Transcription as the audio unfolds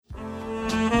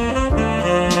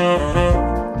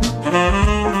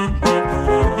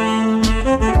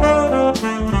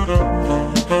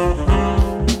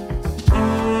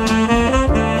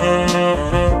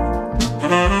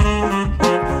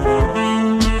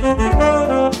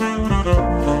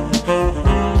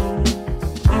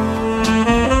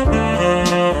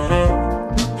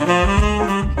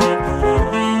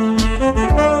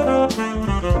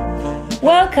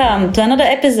Welcome to another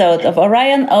episode of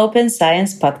Orion Open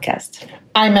Science Podcast.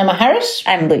 I'm Emma Harris.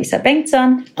 I'm Luisa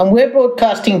Bengtson. And we're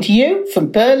broadcasting to you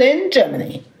from Berlin,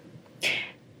 Germany.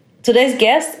 Today's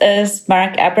guest is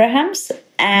Mark Abrahams,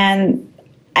 and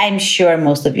I'm sure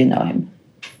most of you know him.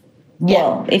 Yeah.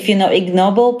 Well, if you know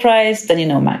Ignoble Prize, then you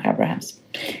know Mark Abrahams.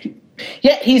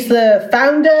 Yeah, he's the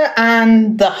founder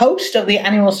and the host of the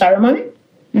annual ceremony.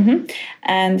 Mm-hmm.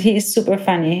 And he's super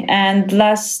funny. And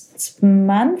last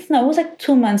month, no, it was like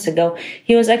 2 months ago,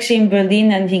 he was actually in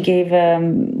Berlin and he gave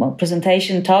a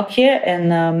presentation talk here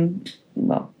in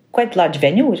quite large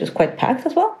venue, which was quite packed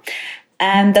as well.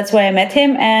 And that's where I met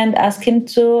him and asked him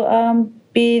to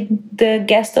be the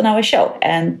guest on our show.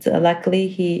 And luckily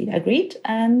he agreed.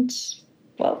 And,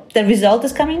 well, the result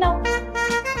is coming now.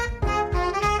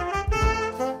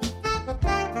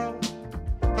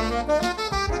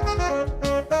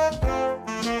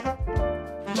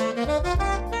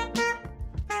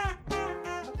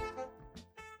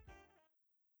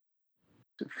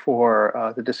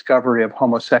 For the discovery of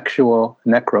homosexual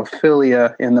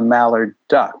necrophilia in the mallard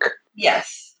duck.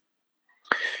 Yes.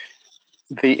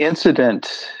 The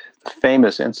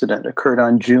famous incident, occurred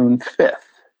on June 5th.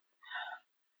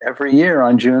 Every year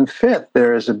on June 5th,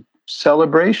 there is a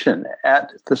celebration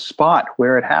at the spot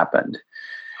where it happened.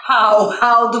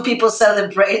 How do people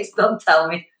celebrate? Don't tell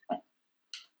me.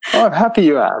 Oh, I'm happy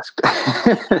you asked.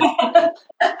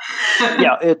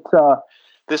 Yeah,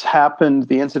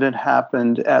 the incident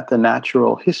happened at the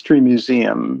Natural History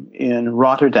Museum in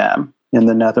Rotterdam in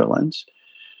the Netherlands.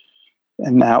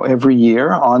 And now every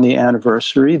year on the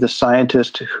anniversary, the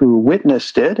scientist who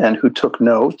witnessed it and who took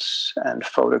notes and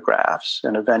photographs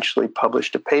and eventually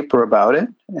published a paper about it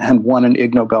and won an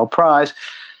Ig Nobel Prize,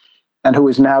 and who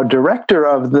is now director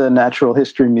of the Natural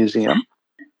History Museum,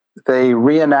 they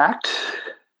reenact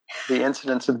the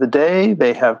incidents of the day.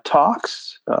 They have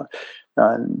talks.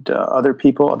 And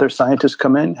other scientists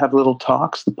come in, have little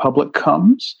talks. The public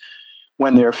comes.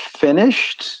 When they're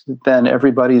finished, then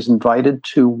everybody's invited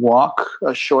to walk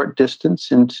a short distance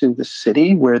into the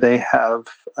city where they have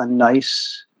a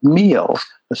nice meal,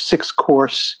 a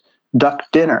 6-course duck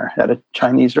dinner at a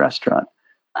Chinese restaurant.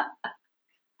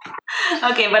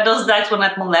 Okay, but those ducks were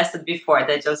not molested before.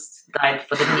 They just died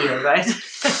for the meal, right?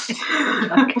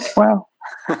 Okay. Well.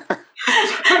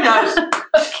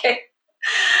 Okay.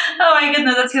 Oh my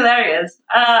goodness, that's hilarious.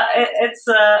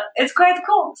 It's quite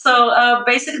cool. So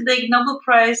basically, the Nobel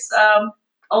Prize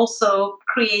also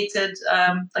created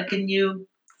like a new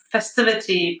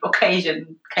festivity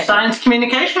occasion. Science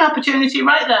communication opportunity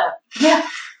right there. Yeah.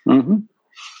 Mm-hmm.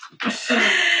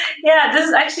 Yeah, this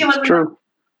is actually what true.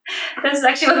 This is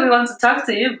actually what we want to talk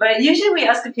to you. But usually we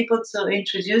ask the people to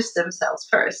introduce themselves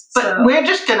first. But we're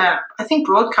just gonna, I think,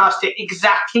 broadcast it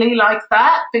exactly like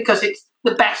that because it's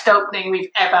the best opening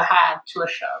we've ever had to a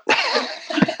show.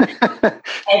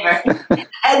 Ever.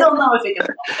 I don't know if it can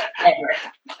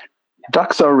ever.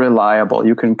 Ducks are reliable.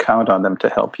 You can count on them to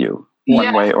help you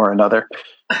one way or another.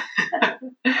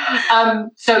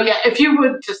 So yeah, if you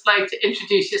would just like to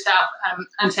introduce yourself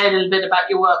and say a little bit about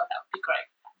your work, that would be great.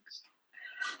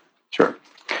 Sure.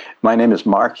 My name is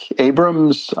Mark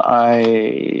Abrams.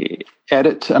 I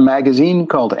edit a magazine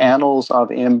called Annals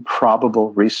of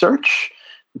Improbable Research,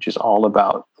 which is all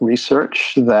about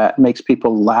research that makes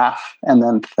people laugh and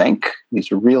then think.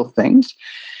 These are real things.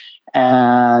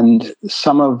 And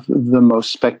some of the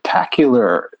most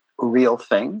spectacular real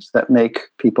things that make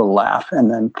people laugh and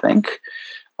then think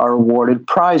are awarded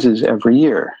prizes every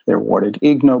year. They're awarded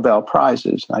Ig Nobel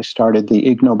Prizes. I started the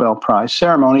Ig Nobel Prize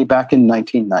ceremony back in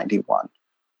 1991.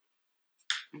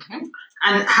 Mm-hmm.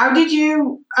 And how did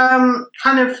you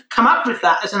kind of come up with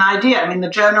that as an idea? I mean, the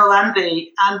journal and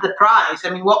the prize. I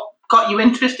mean, what got you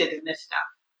interested in this stuff?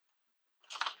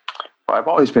 Well, I've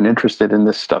always been interested in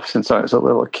this stuff since I was a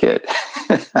little kid,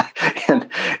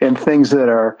 and things that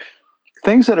are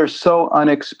so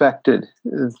unexpected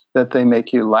that they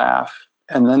make you laugh,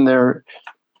 and then they're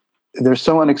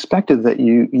so unexpected that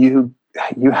you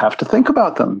have to think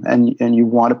about them, and you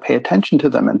want to pay attention to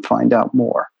them and find out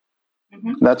more.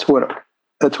 Mm-hmm. That's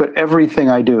what everything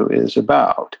I do is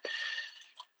about.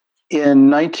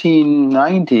 In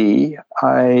 1990,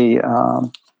 I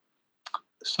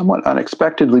somewhat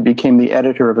unexpectedly became the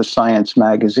editor of a science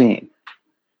magazine.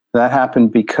 That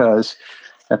happened because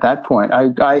at that point,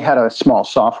 I had a small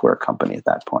software company at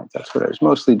that point. That's what I was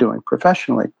mostly doing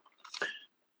professionally.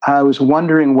 I was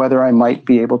wondering whether I might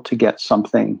be able to get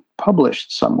something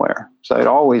published somewhere. So I'd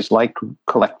always liked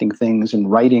collecting things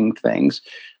and writing things,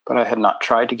 but I had not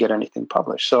tried to get anything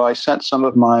published. So I sent some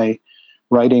of my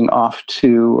writing off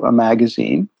to a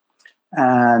magazine,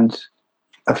 and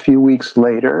a few weeks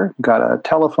later got a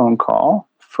telephone call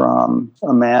from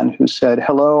a man who said,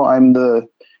 "Hello, I'm the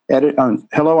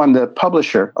hello, I'm the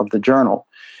publisher of the journal.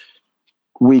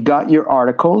 We got your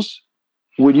articles.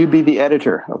 Would you be the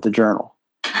editor of the journal?"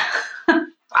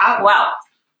 Wow.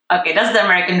 Okay, that's the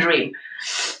American dream.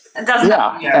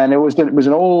 And it was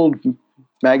an old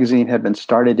magazine, had been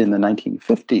started in the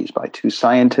 1950s by two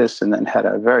scientists, and then had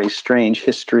a very strange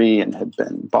history and had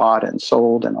been bought and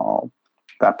sold, and all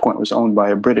at that point was owned by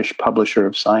a British publisher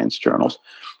of science journals.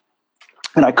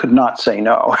 And I could not say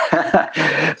no.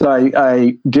 So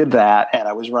I did that, and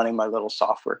I was running my little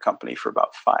software company for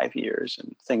about 5 years,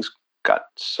 and things got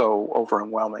so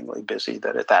overwhelmingly busy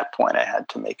that at that point I had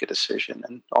to make a decision.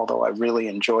 And although I really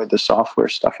enjoyed the software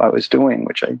stuff I was doing,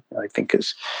 which I think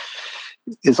is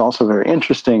also very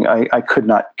interesting, I could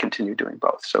not continue doing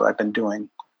both. So I've been doing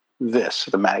this,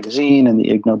 the magazine and the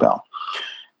Ignoble.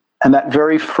 And that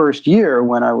very first year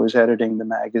when I was editing the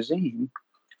magazine,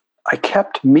 I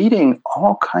kept meeting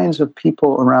all kinds of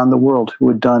people around the world who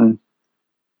had done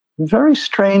very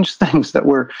strange things that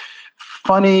were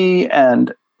funny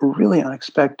and really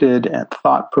unexpected and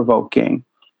thought-provoking.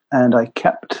 And I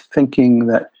kept thinking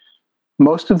that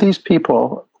most of these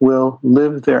people will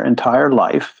live their entire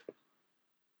life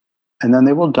and then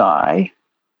they will die,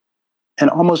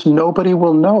 and almost nobody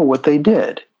will know what they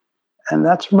did. And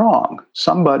that's wrong.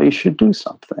 Somebody should do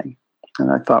something.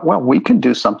 And I thought, well, we can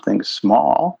do something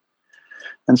small.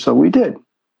 And so we did.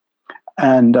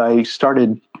 And I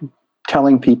started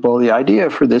telling people the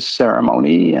idea for this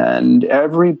ceremony, and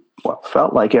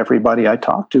felt like everybody I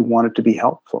talked to wanted to be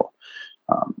helpful.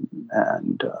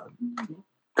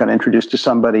 Got introduced to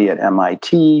somebody at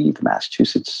MIT, the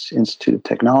Massachusetts Institute of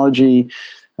Technology,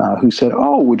 who said,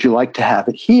 "Oh, would you like to have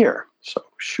it here?" So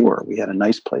sure, we had a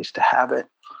nice place to have it.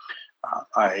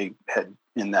 I had,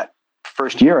 in that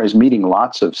first year, I was meeting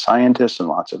lots of scientists and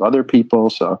lots of other people.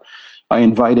 So I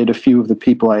invited a few of the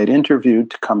people I had interviewed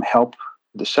to come help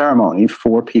the ceremony,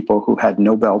 for people who had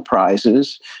Nobel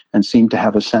Prizes and seemed to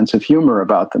have a sense of humor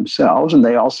about themselves. And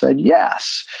they all said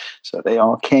yes. So they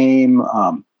all came.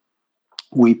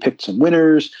 We picked some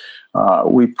winners.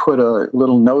 We put a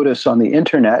little notice on the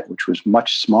internet, which was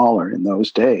much smaller in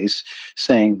those days,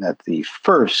 saying that the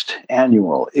first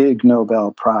annual Ig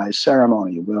Nobel Prize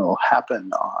ceremony will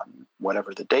happen on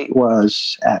whatever the date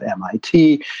was at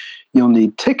MIT. You'll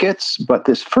need tickets, but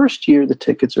this first year the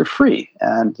tickets are free,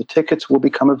 and the tickets will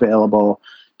become available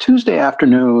Tuesday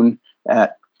afternoon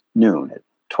at noon, at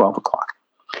 12 o'clock.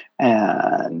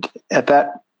 And at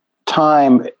that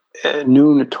time,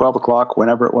 noon at 12 o'clock,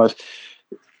 whenever it was,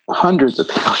 hundreds of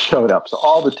people showed up. So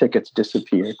all the tickets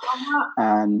disappeared.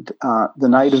 And the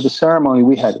night of the ceremony,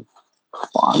 we had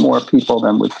far more people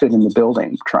than would fit in the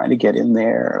building trying to get in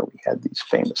there. We had these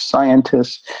famous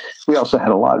scientists. We also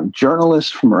had a lot of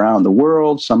journalists from around the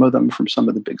world, some of them from some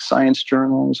of the big science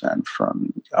journals and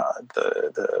from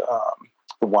the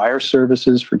wire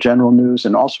services for general news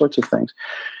and all sorts of things.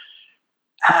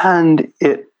 And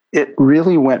it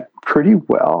really went pretty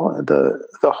well.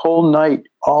 The whole night,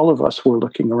 all of us were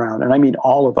looking around, and I mean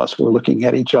all of us were looking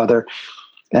at each other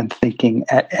and thinking,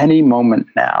 at any moment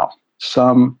now,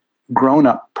 some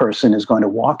grown-up person is going to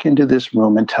walk into this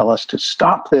room and tell us to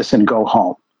stop this and go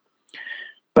home.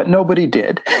 But nobody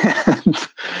did. And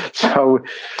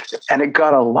it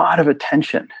got a lot of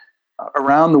attention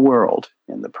around the world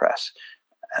in the press.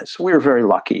 So we were very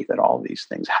lucky that all these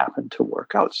things happened to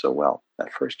work out so well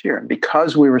that first year. And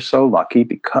because we were so lucky,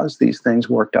 because these things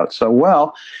worked out so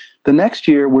well, the next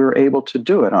year we were able to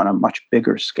do it on a much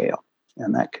bigger scale.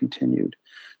 And that continued.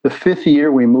 The fifth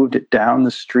year, we moved it down the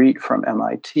street from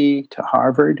MIT to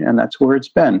Harvard, and that's where it's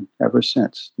been ever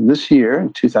since. This year,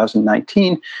 in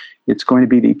 2019, it's going to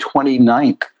be the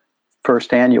 29th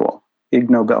first annual Ig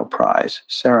Nobel Prize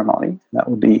ceremony. That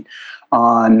will be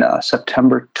on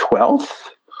September 12th.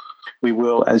 We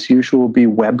will, as usual, be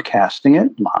webcasting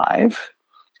it live.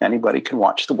 Anybody can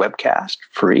watch the webcast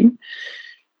free.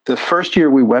 The first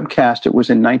year we webcast it was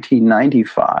in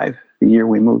 1995, the year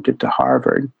we moved it to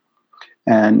Harvard.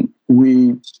 And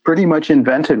we pretty much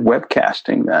invented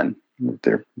webcasting then.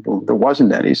 There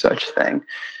wasn't any such thing.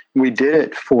 We did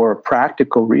it for a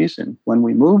practical reason. When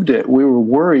we moved it, we were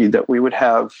worried that we would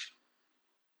have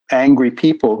angry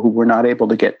people who were not able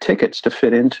to get tickets to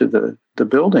fit into the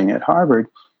building at Harvard.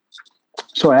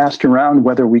 So I asked around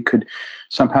whether we could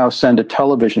somehow send a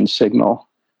television signal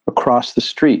across the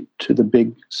street to the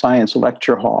big science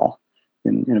lecture hall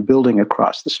in a building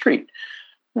across the street.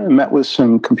 I met with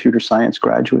some computer science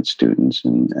graduate students,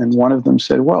 and one of them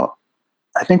said, well,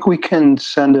 I think we can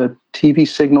send a TV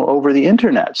signal over the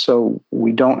internet, so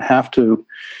we don't have to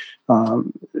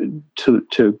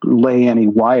to lay any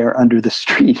wire under the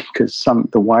street because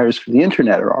the wires for the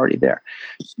internet are already there.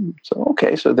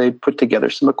 So they put together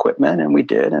some equipment, and we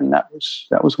did, and that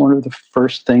was one of the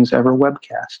first things ever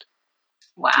webcast.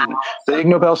 Wow! And the Ig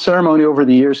Nobel ceremony over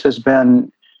the years has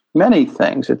been many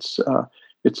things. It's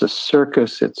a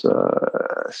circus, it's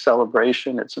a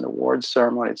celebration, it's an awards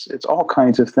ceremony, it's all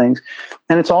kinds of things,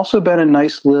 and it's also been a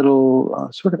nice little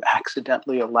sort of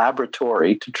accidentally a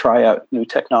laboratory to try out new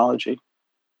technology.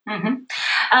 Mm-hmm.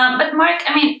 But Mark,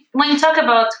 I mean, when you talk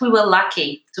about we were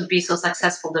lucky to be so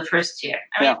successful the first year,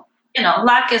 I mean,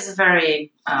 luck is a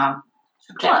very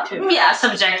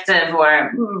subjective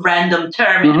or random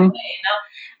term in a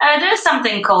way. There's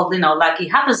something called lucky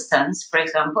happenstance, for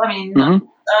example. I mean,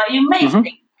 you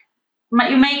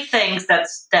make things that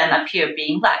then appear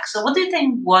being luck. So, what do you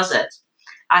think was it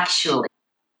actually?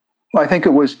 Well, I think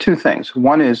it was two things.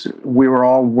 One is we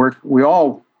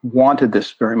all wanted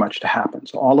this very much to happen.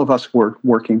 So all of us were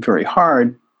working very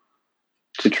hard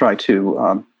to try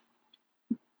to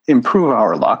improve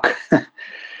our luck.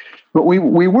 But we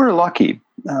were lucky,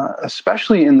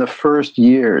 especially in the first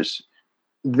years.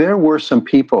 There were some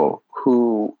people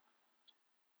who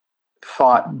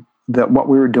thought that what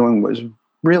we were doing was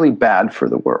really bad for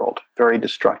the world, very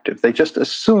destructive. They just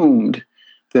assumed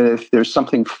that if there's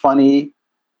something funny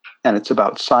and it's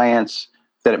about science,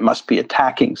 that it must be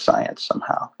attacking science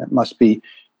somehow. It must be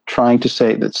trying to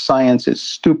say that science is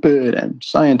stupid and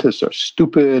scientists are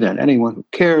stupid and anyone who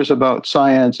cares about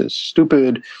science is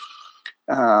stupid,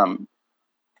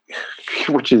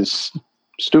 which is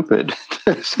stupid.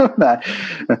 It's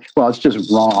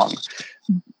just wrong.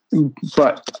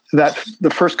 But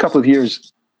the first couple of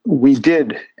years, we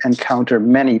did encounter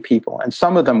many people, and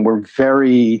some of them were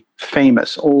very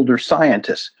famous older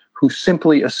scientists who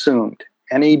simply assumed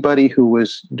anybody who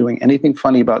was doing anything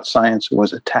funny about science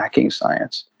was attacking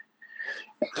science.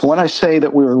 When I say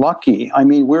that we were lucky, I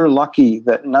mean we're lucky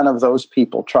that none of those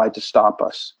people tried to stop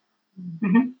us.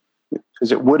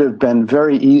 Because it would have been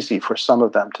very easy for some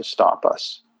of them to stop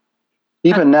us.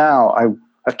 Even now,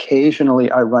 occasionally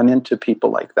I run into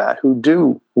people like that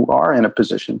who are in a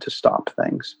position to stop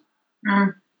things.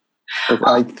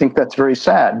 I think that's very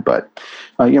sad, but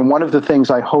one of the things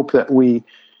I hope that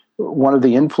one of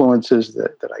the influences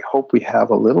that I hope we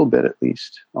have a little bit, at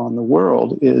least, on the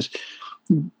world is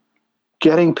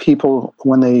getting people,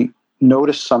 when they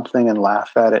notice something and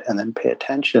laugh at it and then pay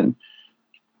attention,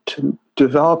 to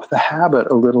develop the habit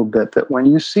a little bit that when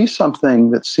you see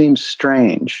something that seems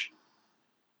strange,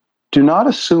 do not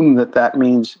assume that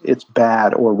means it's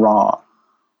bad or wrong.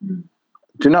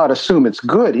 Do not assume it's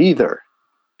good either.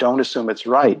 Don't assume it's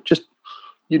right.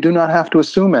 You do not have to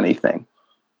assume anything.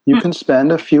 You can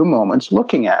spend a few moments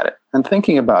looking at it and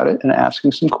thinking about it and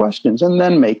asking some questions and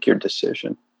then make your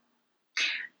decision.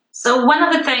 So one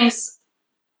of the things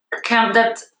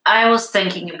that I was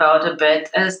thinking about a bit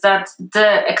is that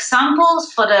the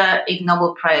examples for the Ig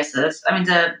Nobel prizes, I mean,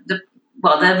 the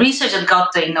research that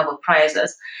got the Ig Nobel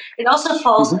prizes, it also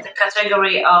falls in the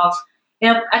category of,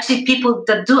 actually people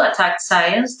that do attack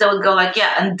science, they would go like,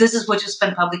 and this is what you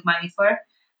spend public money for.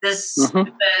 This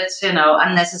stupid,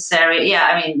 unnecessary,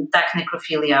 like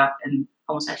necrophilia and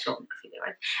homosexual necrophilia,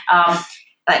 right?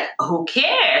 Like, who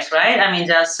cares, right? I mean,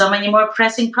 there are so many more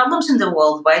pressing problems in the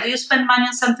world. Why do you spend money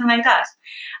on something like that?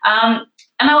 And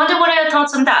I wonder, what are your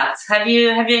thoughts on that? Have you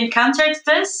encountered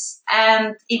this?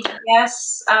 And if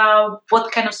yes,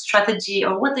 what kind of strategy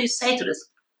or what do you say to these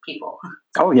people?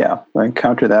 Oh, yeah. I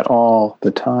encounter that all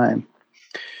the time.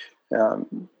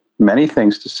 Many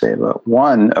things to say about.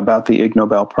 One, about the Ig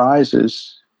Nobel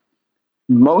prizes.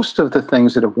 Most of the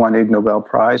things that have won Ig Nobel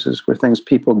prizes were things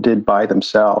people did by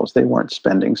themselves. They weren't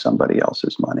spending somebody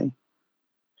else's money.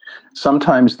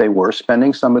 Sometimes they were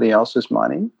spending somebody else's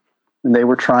money,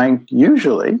 and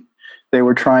usually they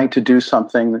were trying to do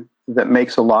something that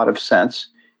makes a lot of sense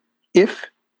if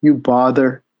you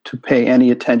bother to pay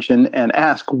any attention and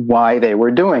ask why they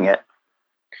were doing it.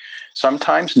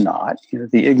 Sometimes not.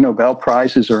 The Ig Nobel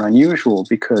prizes are unusual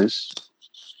because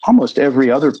almost every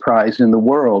other prize in the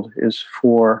world is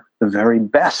for the very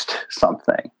best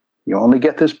something. You only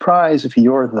get this prize if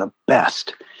you're the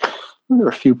best. There are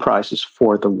a few prizes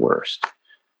for the worst.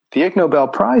 The Ig Nobel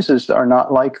prizes are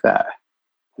not like that.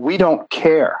 We don't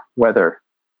care whether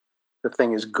the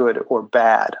thing is good or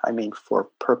bad. I mean, for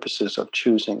purposes of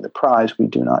choosing the prize, we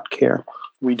do not care.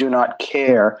 We do not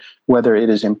care whether it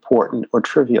is important or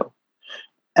trivial.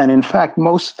 And in fact,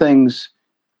 most things,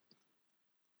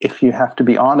 if you have to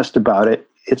be honest about it,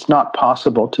 it's not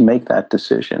possible to make that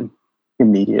decision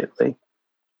immediately.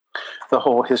 The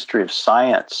whole history of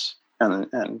science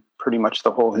and pretty much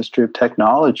the whole history of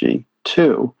technology,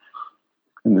 too,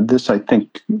 and this, I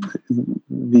think,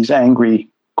 these angry,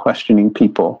 questioning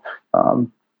people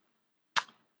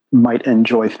might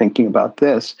enjoy thinking about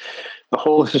this. The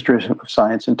whole history of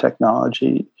science and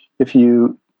technology, if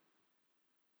you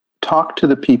talk to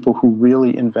the people who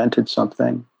really invented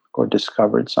something or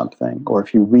discovered something, or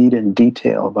if you read in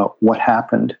detail about what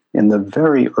happened in the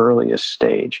very earliest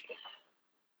stage,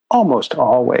 almost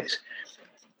always,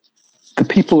 the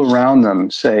people around them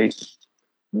say,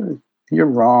 you're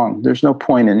wrong. There's no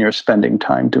point in your spending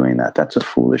time doing that. That's a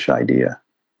foolish idea.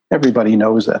 Everybody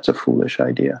knows that's a foolish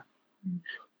idea.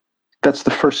 That's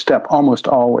the first step almost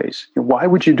always. Why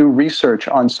would you do research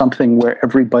on something where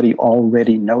everybody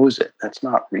already knows it? That's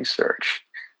not research.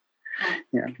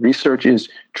 Research is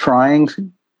trying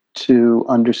to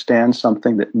understand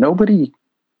something that nobody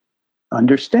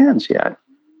understands yet.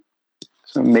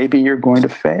 So maybe you're going to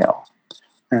fail.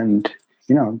 And,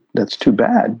 that's too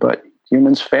bad, but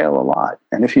humans fail a lot.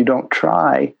 And if you don't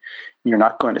try, you're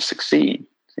not going to succeed.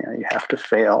 You have to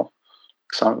fail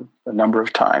a number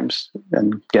of times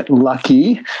and get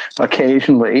lucky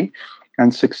occasionally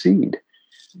and succeed.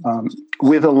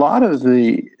 With a lot of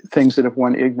the things that have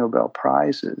won Ig Nobel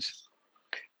prizes,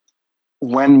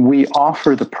 when we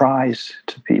offer the prize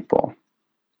to people,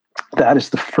 that is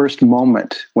the first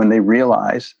moment when they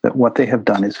realize that what they have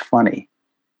done is funny.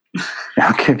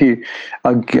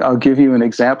 I'll give you an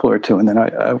example or two, and then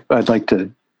I'd like to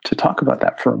talk about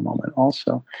that for a moment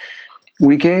also.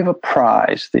 We gave a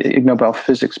prize, the Ig Nobel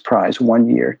Physics Prize, one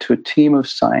year to a team of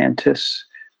scientists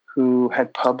who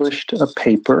had published a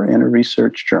paper in a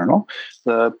research journal.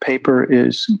 The paper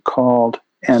is called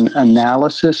An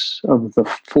Analysis of the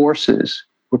Forces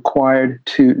Required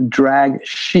to Drag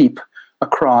Sheep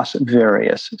Across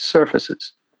Various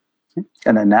Surfaces.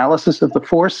 An analysis of the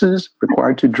forces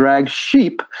required to drag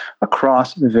sheep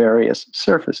across various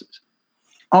surfaces.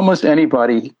 Almost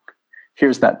anybody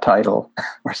hears that title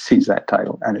or sees that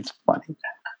title, and it's funny.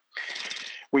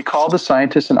 We call the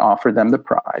scientists and offer them the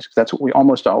prize. That's what we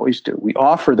almost always do. We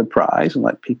offer the prize and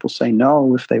let people say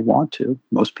no if they want to.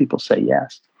 Most people say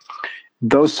yes.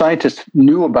 Those scientists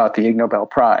knew about the Ig Nobel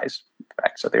Prize, in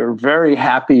fact, so they were very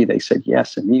happy. They said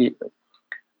yes immediately.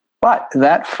 But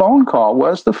that phone call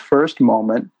was the first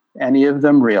moment any of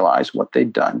them realized what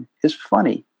they'd done is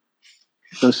funny.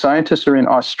 Those scientists are in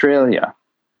Australia.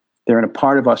 They're in a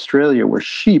part of Australia where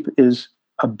sheep is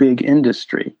a big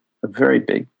industry, a very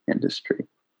big industry.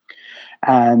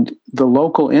 And the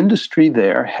local industry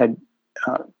there had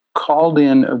called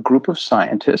in a group of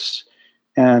scientists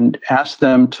and asked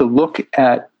them to look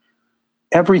at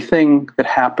everything that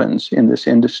happens in this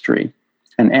industry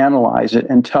and analyze it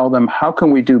and tell them, how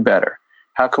can we do better?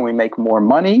 How can we make more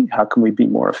money? How can we be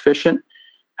more efficient?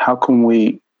 How can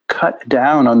we cut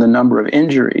down on the number of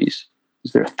injuries?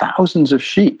 There are thousands of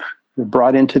sheep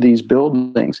brought into these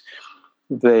buildings.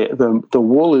 The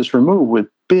wool is removed with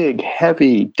big,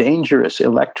 heavy, dangerous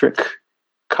electric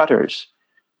cutters.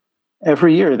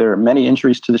 Every year, there are many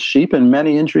injuries to the sheep and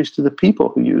many injuries to the people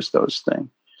who use those things.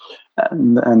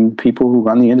 And people who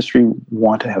run the industry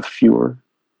want to have fewer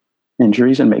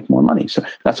injuries and make more money. So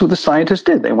that's what the scientists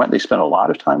did. They spent a lot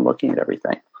of time looking at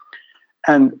everything.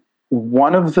 And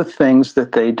one of the things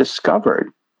that they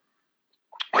discovered,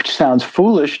 which sounds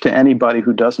foolish to anybody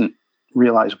who doesn't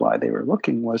realize why they were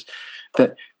looking, was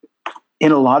that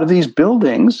in a lot of these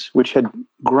buildings, which had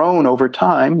grown over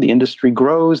time, the industry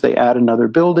grows, they add another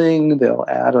building, they'll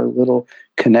add a little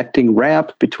connecting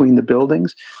ramp between the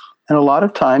buildings. And a lot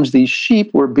of times these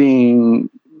sheep were being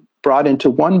brought into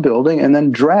one building and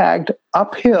then dragged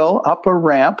uphill, up a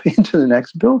ramp into the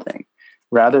next building,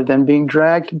 rather than being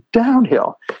dragged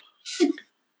downhill.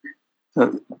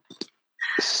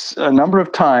 A number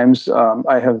of times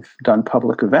I have done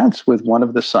public events with one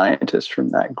of the scientists from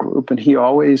that group, and he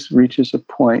always reaches a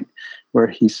point where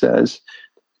he says,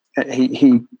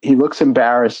 he looks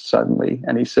embarrassed suddenly,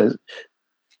 and he says,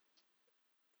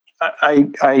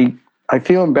 I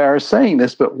feel embarrassed saying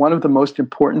this, but one of the most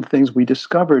important things we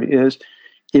discovered is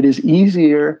it is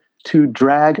easier to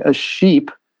drag a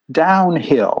sheep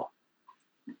downhill.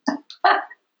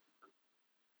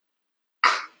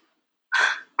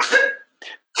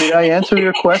 Did I answer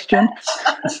your question?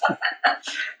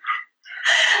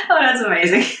 Oh, that's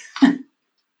amazing.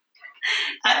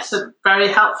 That's a very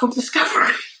helpful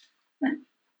discovery.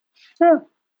 Yeah.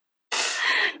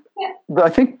 But I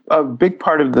think a big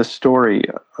part of the story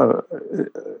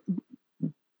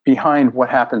behind what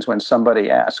happens when somebody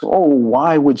asks, oh,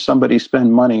 why would somebody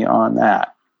spend money on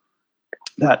that?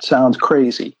 That sounds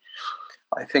crazy.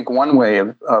 I think one way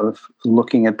of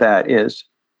looking at that is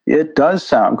it does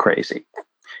sound crazy.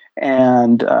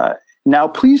 And now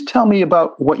please tell me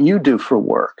about what you do for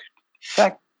work.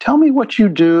 fact, tell me what you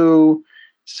do,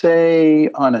 say,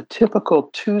 on a typical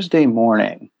Tuesday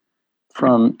morning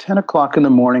from 10 o'clock in the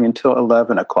morning until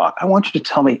 11 o'clock. I want you to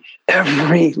tell me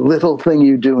every little thing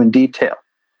you do in detail.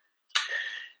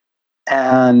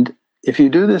 And if you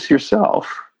do this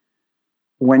yourself,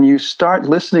 when you start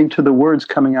listening to the words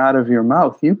coming out of your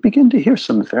mouth, you begin to hear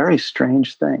some very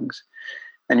strange things.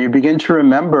 And you begin to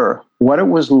remember what it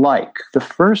was like the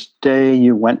first day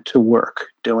you went to work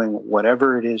doing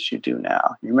whatever it is you do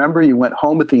now. You remember you went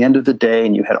home at the end of the day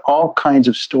and you had all kinds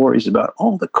of stories about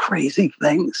all the crazy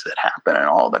things that happened and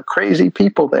all the crazy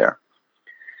people there.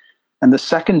 And the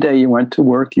second day you went to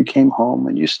work, you came home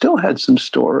and you still had some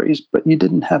stories, but you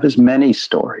didn't have as many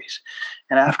stories.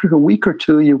 And after a week or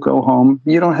two, you go home,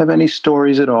 you don't have any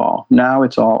stories at all. Now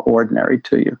it's all ordinary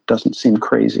to you. It doesn't seem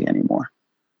crazy anymore.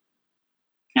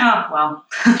 Oh, well.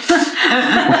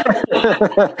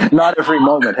 Not every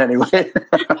moment, anyway.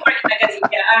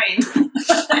 Yeah, I mean,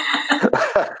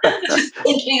 just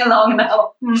thinking along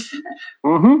now.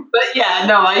 Mm-hmm. But yeah,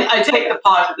 no, I take the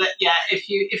part that if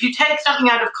you take something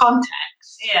out of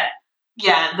context,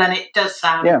 then it does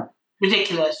sound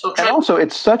ridiculous. Or and also,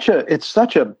 it's such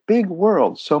a big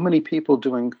world. So many people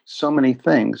doing so many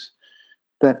things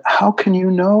that how can you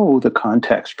know the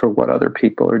context for what other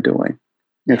people are doing?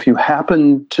 If you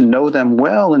happen to know them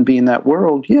well and be in that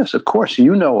world, yes, of course,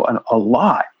 you know a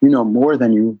lot. You know more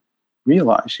than you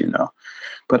realize you know.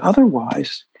 But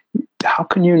otherwise, how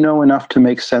can you know enough to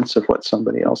make sense of what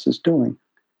somebody else is doing?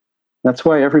 That's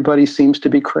why everybody seems to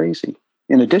be crazy,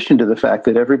 in addition to the fact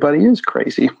that everybody is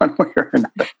crazy one way or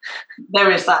another.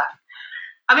 There is that.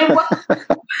 I mean,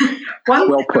 one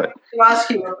well thing put. to ask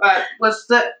you about was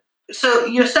that, so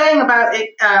you're saying about it,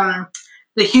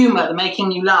 the humor, the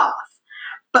making you laugh,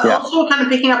 but also kind of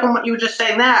picking up on what you were just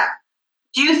saying there.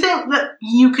 Do you think that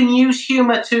you can use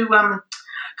humor to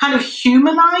kind of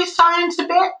humanize science a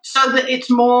bit so that it's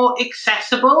more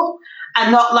accessible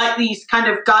and not like these kind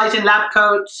of guys in lab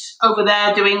coats over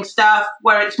there doing stuff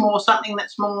where it's more something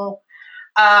that's more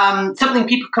something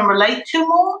people can relate to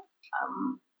more?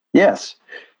 Yes.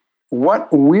 What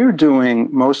we're doing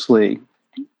mostly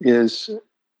is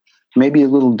maybe a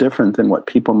little different than what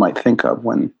people might think of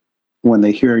when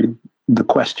they hear the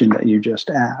question that you just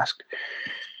asked.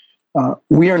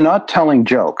 We are not telling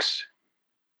jokes.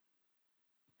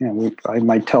 I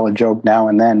might tell a joke now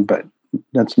and then, but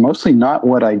that's mostly not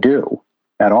what I do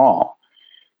at all.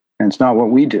 And it's not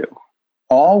what we do.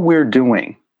 All we're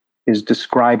doing is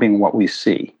describing what we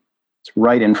see. It's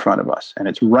right in front of us, and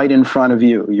it's right in front of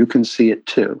you. You can see it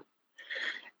too.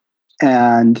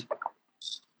 And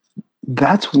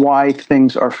that's why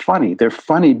things are funny. They're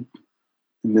funny,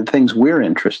 the things we're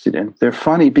interested in. They're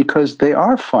funny because they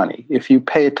are funny. If you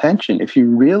pay attention, if you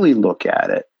really look at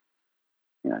it,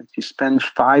 if you spend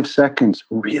 5 seconds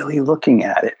really looking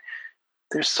at it,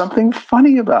 there's something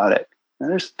funny about it.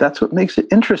 And that's what makes it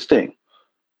interesting.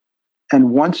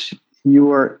 And once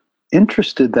you are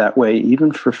interested that way,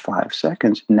 even for 5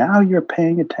 seconds, now you're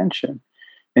paying attention.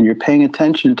 And you're paying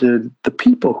attention to the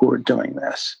people who are doing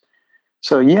this.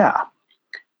 So yeah,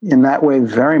 in that way,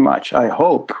 very much, I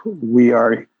hope we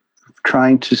are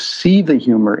trying to see the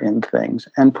humor in things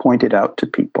and point it out to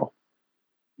people.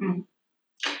 Mm.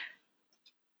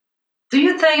 Do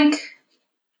you think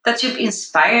that you've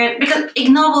inspired, because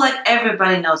Ignoble, like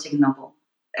everybody knows Ignoble.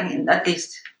 I mean, at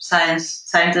least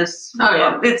scientists. Oh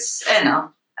yeah, it's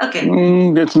okay.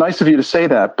 It's nice of you to say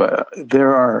that, but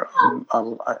there are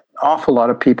an awful lot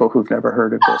of people who've never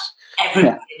heard of this.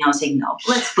 Everybody knows Ignoble.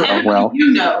 Let's put it. Well,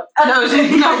 knows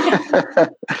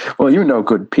Ignoble. Well, you know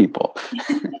good people.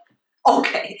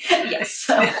 Okay. Yes.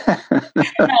 No,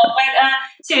 but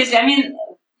seriously, I mean,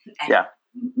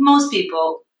 most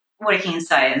people working in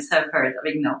science have heard of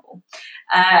Ignoble,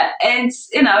 and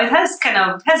it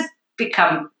has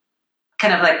become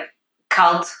kind of like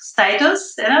cult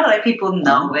status. Like people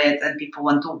know it and people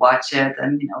want to watch it,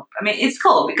 and I mean, it's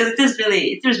cool because it is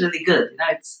really good.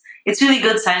 It's really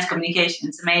good science communication.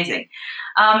 It's amazing.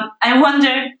 I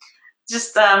wonder,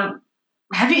 just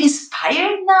have you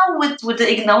inspired now with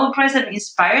the Ig Nobel Prize? Have you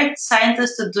inspired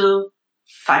scientists to do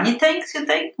funny things? You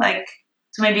think, like,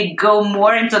 to maybe go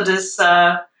more into this?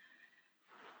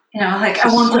 Like I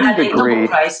want to have the Ig Nobel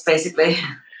Prize, basically.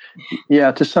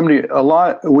 Yeah, to somebody,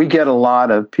 we get a lot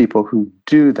of people who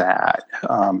do that.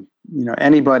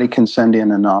 Anybody can send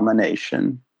in a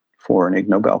nomination for an Ig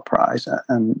Nobel Prize,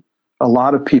 and a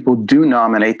lot of people do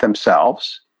nominate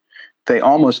themselves. They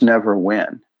almost never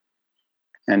win.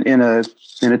 And in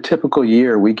a typical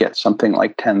year, we get something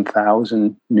like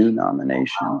 10,000 new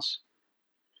nominations.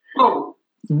 Oh.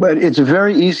 But it's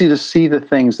very easy to see the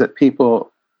things that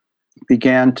people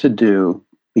began to do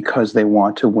because they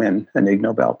want to win an Ig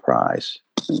Nobel Prize.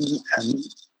 And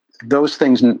those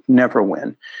things never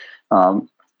win.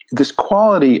 This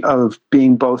quality of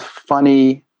being both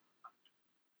funny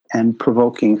and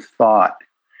provoking thought,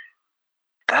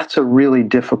 that's a really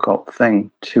difficult thing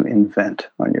to invent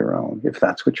on your own if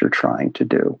that's what you're trying to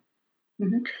do.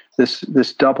 Mm-hmm.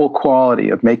 This double quality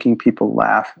of making people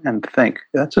laugh and think,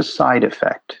 that's a side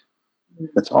effect.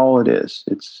 That's all it is.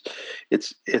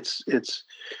 It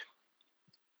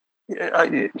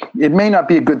may not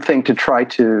be a good thing to try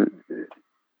to,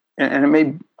 and it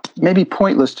may be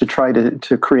pointless to try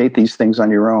to create these things on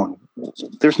your own.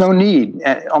 There's no need.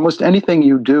 Almost anything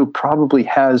you do probably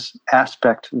has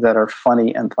aspects that are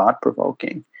funny and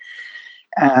thought-provoking.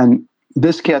 And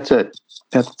this gets at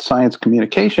science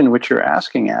communication, which you're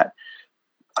asking at.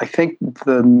 I think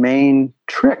the main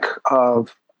trick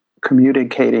of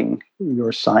communicating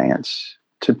your science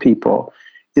to people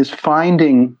is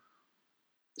finding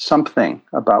something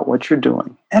about what you're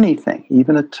doing, anything,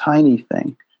 even a tiny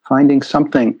thing, finding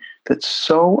something that's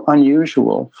so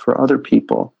unusual for other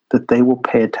people that they will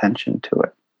pay attention to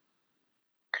it.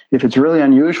 If it's really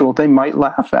unusual, they might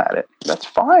laugh at it. That's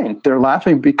fine. They're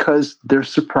laughing because they're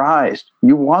surprised.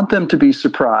 You want them to be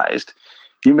surprised.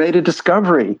 You made a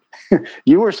discovery.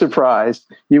 You were surprised.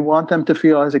 You want them to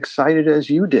feel as excited as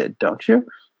you did, don't you?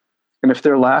 And if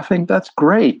they're laughing, that's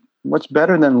great. What's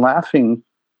better than laughing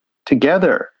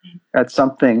together at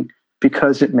something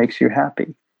because it makes you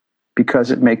happy,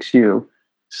 because it makes you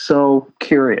so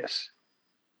curious?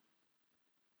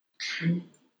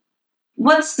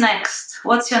 What's next?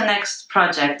 What's your next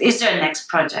project? Is there a next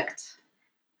project?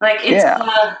 Where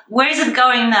is it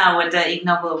going now with the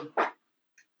Ignoble?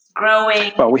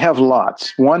 Growing? Well, we have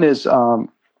lots. One is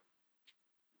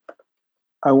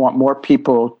I want more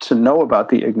people to know about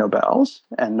the Ig Nobels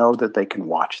and know that they can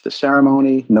watch the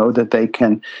ceremony, know that they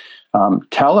can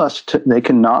tell us, they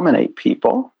can nominate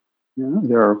people. You know,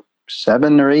 there are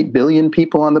 7 or 8 billion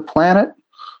people on the planet.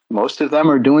 Most of them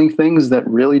are doing things that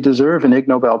really deserve an Ig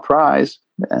Nobel Prize.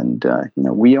 And,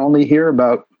 we only hear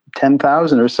about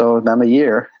 10,000 or so of them a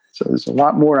year. So there's a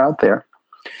lot more out there.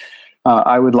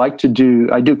 I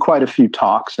do quite a few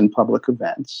talks and public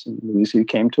events. And Louisa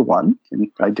came to one,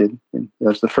 and that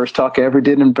was the first talk I ever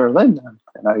did in Berlin.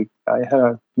 And I had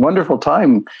a wonderful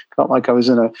time. Felt like I was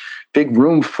in a big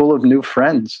room full of new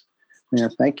friends.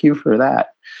 Thank you for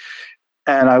that.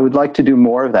 And I would like to do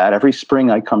more of that. Every spring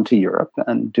I come to Europe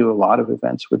and do a lot of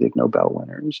events with Ig Nobel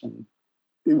winners. And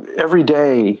every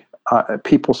day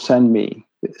people send me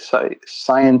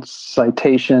science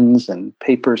citations and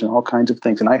papers and all kinds of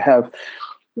things. And I've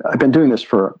been doing this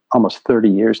for almost 30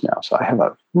 years now. So I have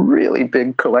a really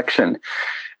big collection.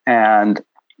 And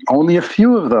only a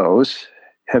few of those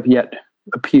have yet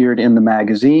appeared in the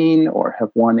magazine or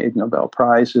have won Ig Nobel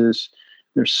Prizes.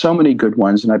 There's so many good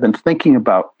ones. And I've been thinking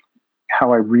about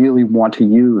how I really want to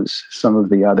use some of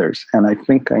the others. And I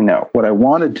think I know. What I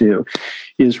want to do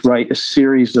is write a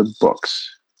series of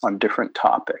books on different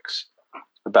topics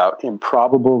about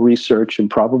improbable research,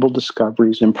 improbable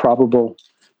discoveries, improbable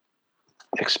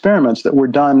experiments that were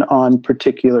done on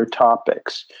particular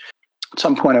topics. At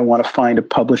some point, I want to find a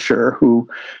publisher who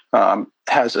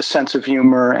has a sense of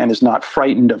humor and is not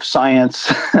frightened of science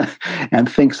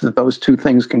and thinks that those two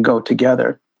things can go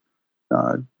together.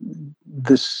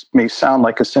 This may sound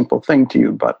like a simple thing to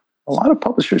you, but a lot of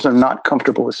publishers are not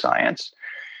comfortable with science.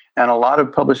 And a lot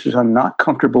of publishers are not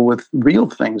comfortable with real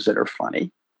things that are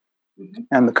funny. Mm-hmm.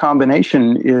 And the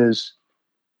combination is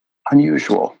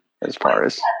unusual as far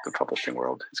as the publishing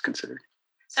world is considered.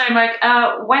 Sorry, Mark,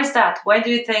 why is that? Why do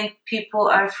you think people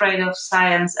are afraid of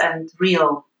science and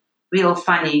real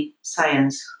funny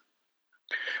science?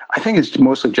 I think it's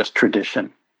mostly just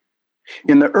tradition.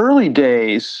 In the early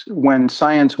days, when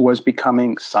science was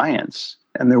becoming science,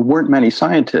 and there weren't many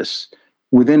scientists,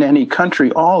 within any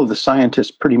country, all of the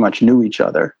scientists pretty much knew each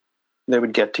other. They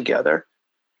would get together.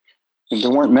 And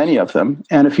there weren't many of them.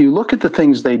 And if you look at the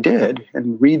things they did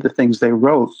and read the things they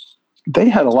wrote, they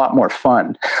had a lot more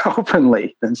fun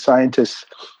openly than scientists.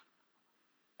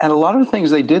 And a lot of the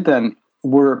things they did then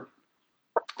were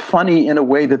funny in a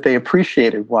way that they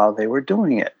appreciated while they were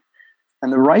doing it.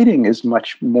 And the writing is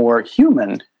much more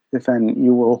human than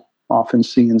you will often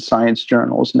see in science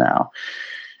journals now.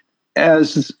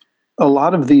 As a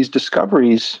lot of these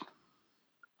discoveries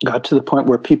got to the point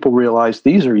where people realized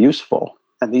these are useful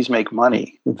and these make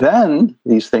money, then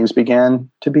these things began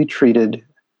to be treated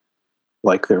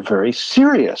like they're very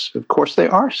serious. Of course, they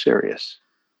are serious,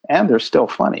 and they're still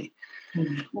funny.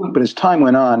 But as time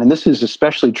went on, and this is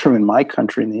especially true in my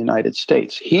country, in the United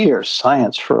States, here,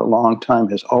 science for a long time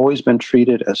has always been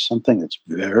treated as something that's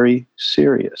very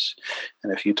serious.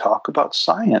 And if you talk about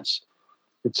science,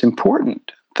 it's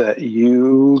important that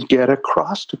you get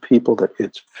across to people that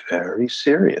it's very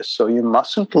serious. So you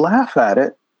mustn't laugh at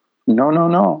it. No, no,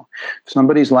 no. If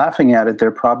somebody's laughing at it,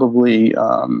 they're probably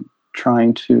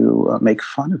trying to make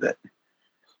fun of it.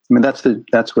 I mean,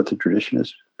 that's what the tradition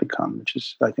has become, which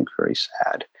is, I think, very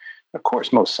sad. Of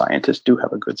course, most scientists do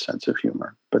have a good sense of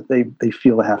humor, but they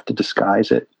feel they have to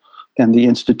disguise it. And the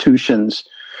institutions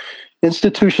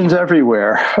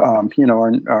everywhere,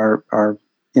 are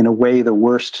in a way the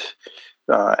worst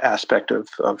aspect of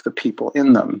the people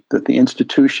in them. That the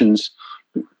institutions,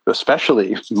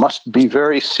 especially, must be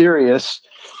very serious,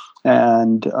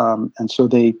 and so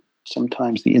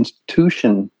sometimes the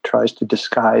institution tries to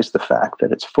disguise the fact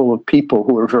that it's full of people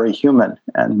who are very human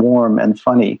and warm and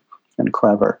funny and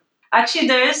clever. Actually,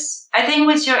 I think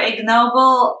with your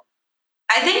ignoble,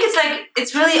 I think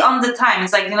it's really on the time.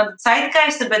 It's the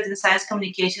zeitgeist a bit in science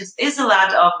communications is a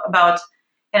lot about,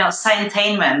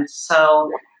 scientainment.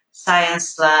 So science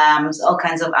slams, all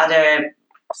kinds of other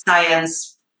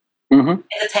science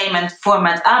entertainment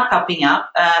formats are popping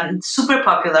up. Super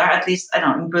popular, at least, I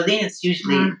don't know, in Berlin it's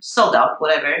usually sold out,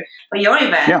 whatever. But your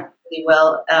event really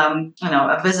well,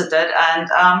 visited. And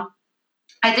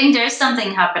I think there's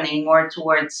something happening more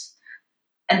towards...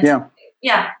 And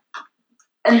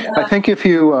I think if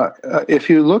you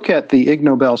look at the Ig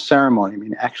Nobel ceremony, I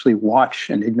mean, actually watch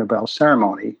an Ig Nobel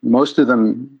ceremony, most of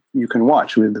them you can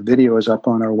watch. The video is up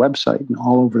on our website and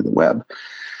all over the web.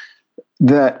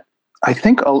 That I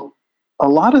think a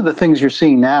lot of the things you're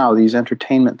seeing now, these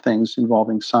entertainment things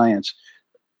involving science,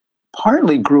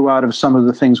 partly grew out of some of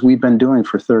the things we've been doing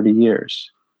for 30 years.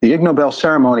 The Ig Nobel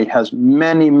ceremony has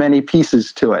many, many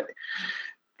pieces to it.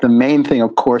 The main thing,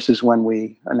 of course, is when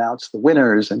we announce the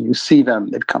winners and you see them.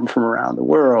 They've come from around the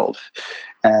world,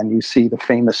 and you see the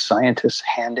famous scientists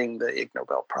handing the Ig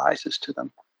Nobel prizes to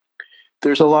them.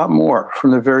 There's a lot more. From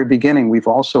the very beginning, we've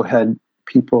also had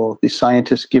the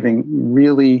scientists giving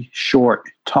really short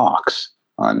talks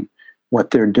on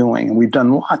what they're doing. And we've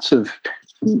done lots of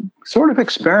sort of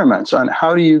experiments on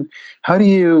how do you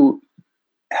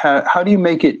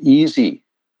make it easy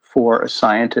for a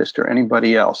scientist or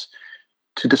anybody else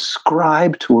to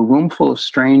describe to a room full of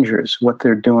strangers what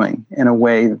they're doing in a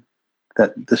way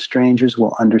that the strangers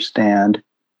will understand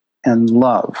and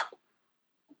love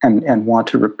and want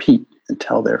to repeat and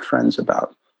tell their friends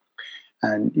about.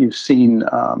 And you've seen,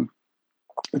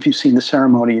 if you've seen the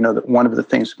ceremony, you know that one of the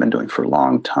things we've been doing for a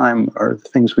long time are the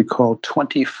things we call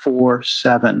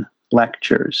 24/7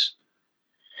 lectures.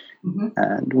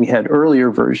 And we had earlier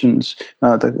versions.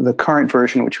 The current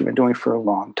version, which we've been doing for a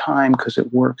long time because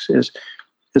it works, is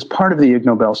as part of the Ig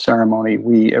Nobel ceremony,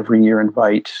 we every year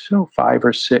invite 5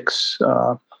 or 6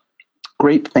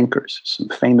 great thinkers, some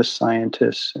famous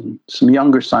scientists and some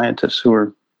younger scientists who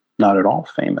are not at all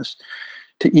famous,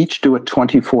 to each do a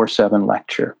 24/7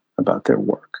 lecture about their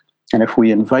work. And if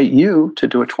we invite you to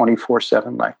do a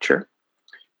 24/7 lecture,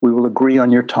 we will agree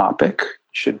on your topic. It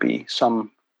should be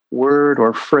some word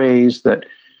or phrase that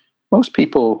most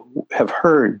people have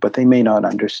heard, but they may not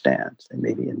understand. They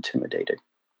may be intimidated.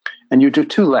 And you do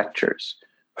 2 lectures.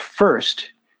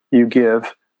 First, you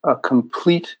give a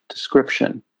complete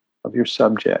description of your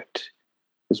subject,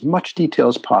 as much detail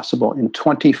as possible in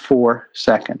 24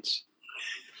 seconds.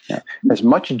 As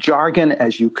much jargon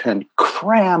as you can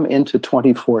cram into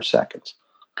 24 seconds.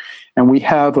 And we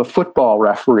have a football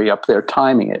referee up there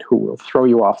timing it who will throw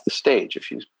you off the stage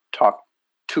if you talk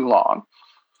too long.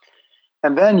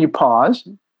 And then you pause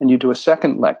and you do a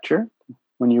second lecture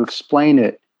when you explain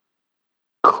it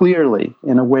clearly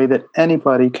in a way that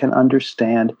anybody can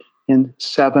understand in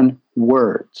 7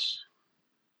 words.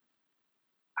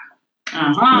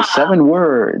 In 7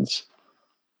 words.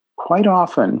 Quite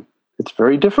often, it's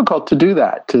very difficult to do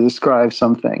that, to describe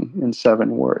something in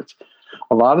 7 words.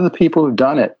 A lot of the people who've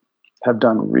done it have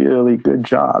done really good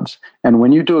jobs. And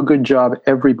when you do a good job,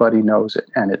 everybody knows it.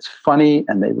 And it's funny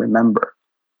and they remember.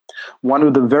 One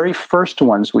of the very first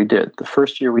ones we did, the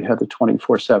first year we had the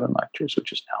 24/7 lectures,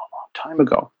 which is now a long time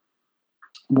ago,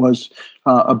 was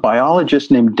a biologist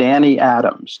named Danny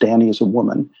Adams. Danny is a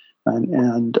woman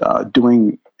and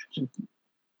doing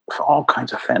all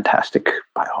kinds of fantastic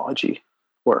biology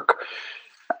work.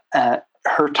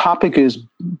 Her topic is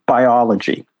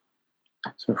biology.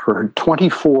 So for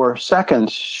 24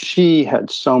 seconds, she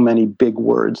had so many big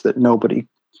words that nobody,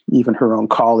 even her own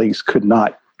colleagues, could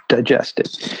not digest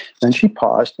it. Then she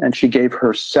paused and she gave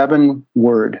her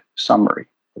 7-word summary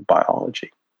of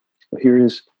biology. So here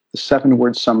is The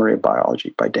 7-Word Summary of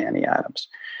Biology by Danny Adams.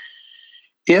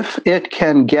 If it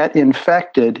can get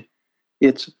infected,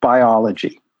 it's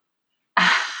biology.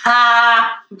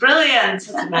 Brilliant. That's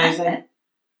amazing.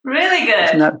 Really good.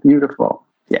 Isn't that beautiful?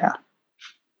 Yeah.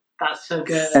 That's so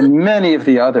good. And many of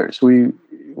the others,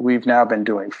 we've now been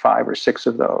doing 5 or 6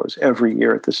 of those every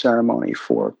year at the ceremony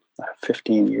for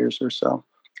 15 years or so.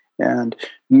 And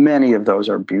many of those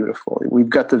are beautiful. We've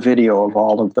got the video of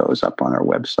all of those up on our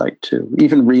website too.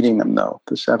 Even reading them though,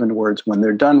 the 7 words, when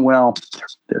they're done well,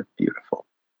 they're beautiful.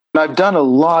 And I've done a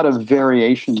lot of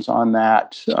variations on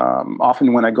that.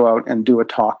 Often when I go out and do a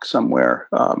talk somewhere,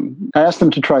 I ask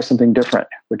them to try something different,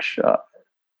 which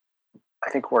I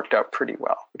think worked out pretty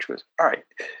well, which was, all right,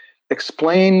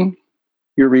 explain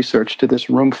your research to this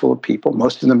room full of people.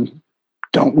 Most of them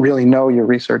don't really know your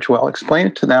research well. Explain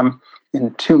it to them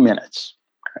in 2 minutes.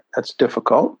 That's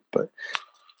difficult,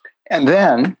 and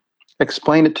then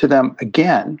explain it to them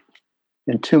again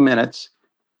in 2 minutes,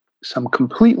 some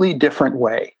completely different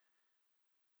way.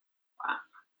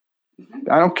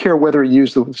 I don't care whether you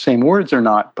use the same words or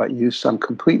not, but use some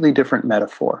completely different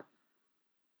metaphor.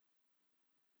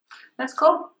 That's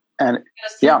cool. And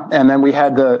yeah, and then we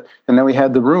had the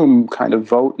room kind of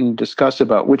vote and discuss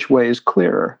about which way is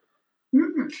clearer.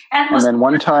 Mm-hmm. And then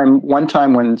one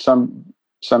time when some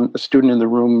student in the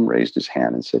room raised his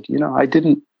hand and said, I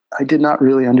did not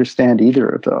really understand either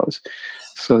of those.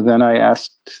 So then I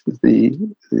asked the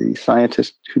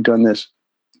scientist who'd done this,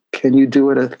 can you do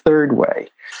it a third way?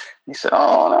 He said,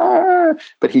 oh, no.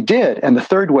 But he did. And the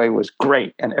third way was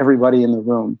great. And everybody in the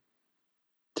room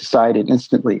decided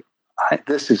instantly,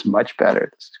 this is much better.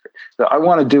 This is great. So I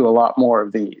want to do a lot more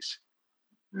of these.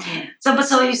 So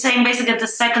you're saying basically the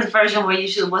second version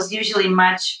was usually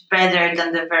much better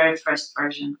than the very first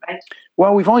version, right?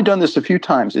 Well, we've only done this a few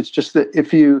times. It's just that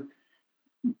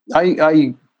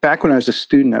I back when I was a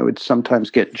student, I would sometimes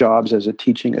get jobs as a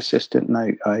teaching assistant, and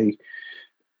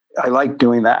I like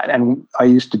doing that. And I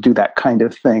used to do that kind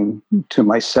of thing to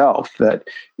myself, that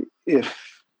if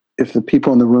the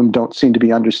people in the room don't seem to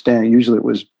be understanding, usually I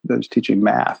was teaching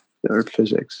math or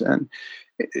physics, and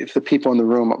if the people in the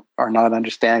room are not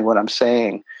understanding what I'm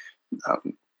saying,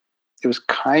 it was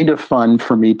kind of fun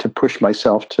for me to push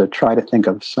myself to try to think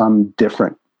of some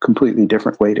completely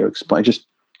different way to explain. Just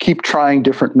keep trying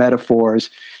different metaphors,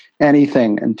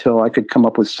 anything, until I could come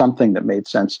up with something that made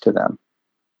sense to them.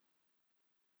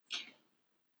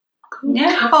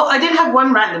 Yeah. Oh, I did have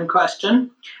one random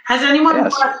question. Has anyone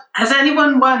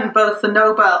won both the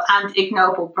Nobel and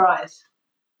Ignoble Prize?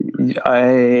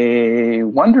 I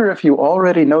wonder if you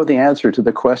already know the answer to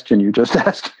the question you just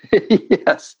asked me.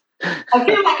 Yes. I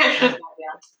feel like I should know the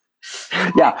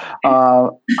answer.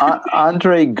 Yeah.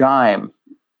 Andre Geim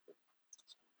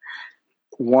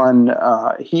won.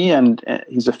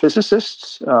 He's a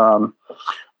physicist,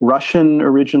 Russian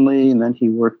originally, and then he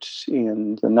worked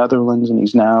in the Netherlands, and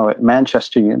he's now at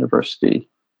Manchester University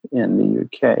in the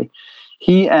UK.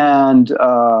 He and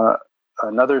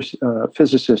another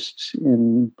physicist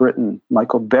in Britain,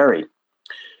 Michael Berry,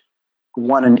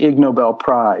 won an Ig Nobel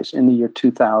Prize in the year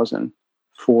 2000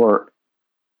 for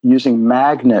using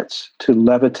magnets to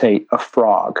levitate a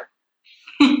frog,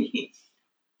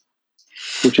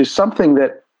 which is something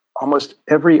that almost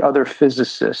every other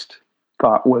physicist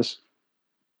thought was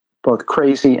both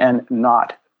crazy and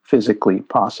not physically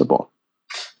possible.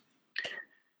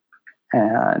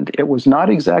 And it was not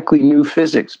exactly new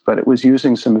physics, but it was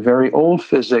using some very old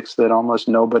physics that almost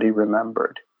nobody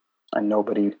remembered and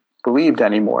nobody believed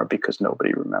anymore because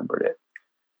nobody remembered it.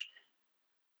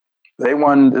 They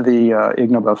won the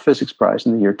Ig Nobel Physics Prize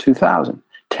in the year 2000.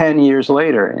 10 years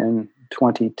later, in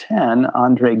 2010,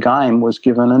 Andre Geim was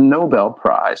given a Nobel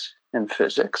Prize in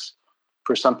physics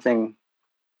for something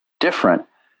different.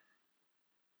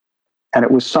 And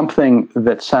it was something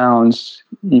that sounds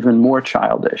even more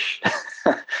childish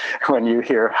when you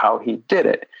hear how he did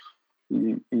it.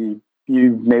 You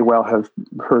may well have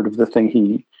heard of the thing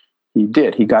he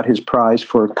did. He got his prize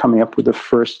for coming up with the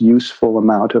first useful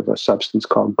amount of a substance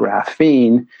called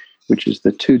graphene, which is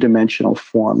the 2-dimensional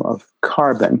form of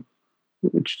carbon,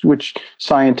 which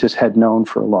scientists had known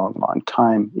for a long, long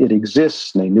time. It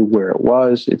exists, and they knew where it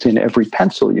was. It's in every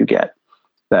pencil you get.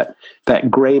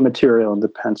 That gray material in the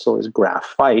pencil is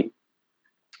graphite,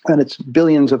 and it's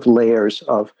billions of layers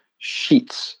of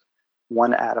sheets,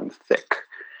 1 atom thick,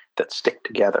 that stick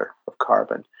together of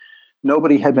carbon.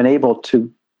 Nobody had been able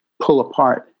to pull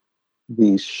apart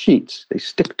these sheets. They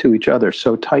stick to each other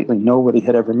so tightly, nobody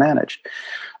had ever managed,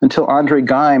 until Andre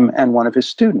Geim and one of his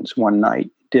students one night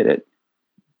did it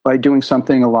by doing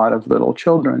something a lot of little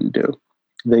children do.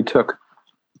 They took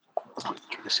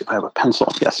trying to see if I have a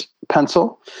pencil. Yes,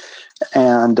 pencil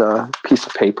and a piece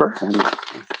of paper, and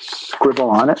scribble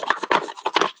on it,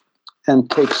 and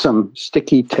take some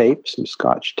sticky tape, some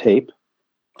Scotch tape,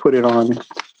 put it on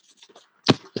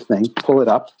the thing, pull it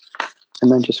up,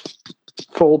 and then just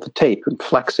fold the tape and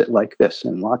flex it like this,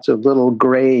 and lots of little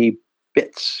gray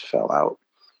bits fell out.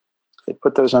 They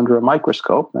put those under a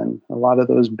microscope, and a lot of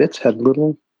those bits had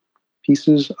little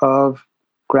pieces of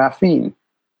graphene.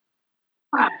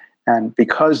 Wow. And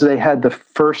because they had the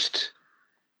first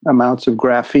amounts of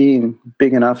graphene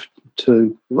big enough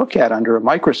to look at under a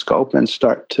microscope and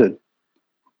start to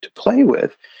play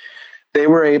with, they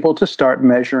were able to start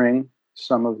measuring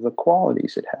some of the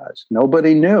qualities it has.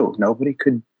 Nobody knew. Nobody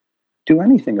could do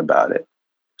anything about it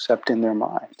except in their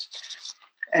minds.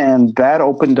 And that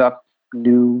opened up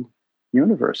new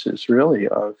universes, really,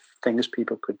 of things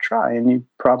people could try. And you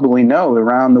probably know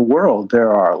around the world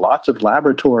there are lots of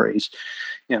laboratories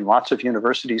in lots of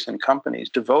universities and companies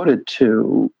devoted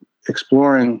to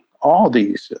exploring all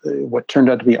these, what turned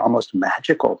out to be almost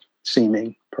magical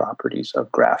seeming properties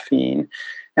of graphene,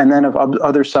 and then of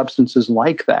other substances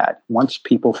like that. Once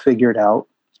people figured out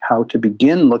how to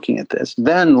begin looking at this,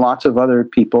 then lots of other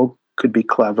people could be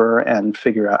clever and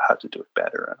figure out how to do it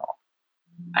better and all.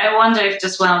 I wonder if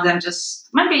just one of them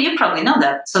maybe you probably know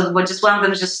that. So just one of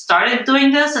them just started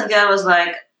doing this and the other was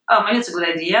like, oh, maybe it's a good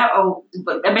idea. Or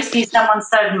basically someone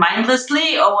started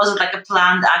mindlessly, or was it like a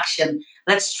planned action?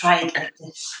 Let's try it like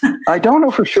this. I don't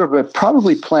know for sure, but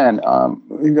probably planned.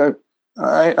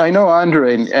 I know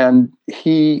Andre, and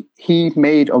he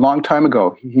made a long time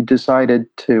ago, he decided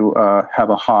to have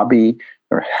a hobby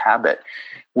or habit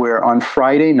where on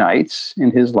Friday nights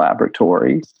in his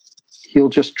laboratory, he'll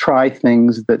just try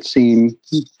things that seem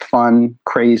fun,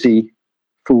 crazy,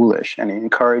 foolish, and he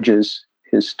encourages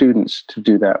his students to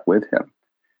do that with him.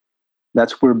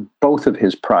 That's where both of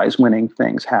his prize-winning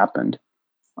things happened.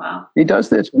 Wow. He does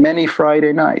this many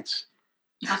Friday nights.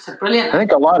 That's a brilliant. I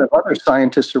think a lot of other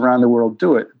scientists around the world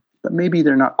do it, but maybe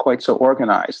they're not quite so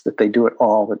organized that they do it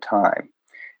all the time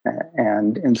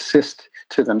and insist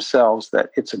to themselves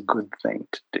that it's a good thing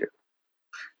to do.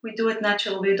 We do it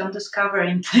naturally. We don't discover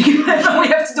anything. We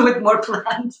have to do it more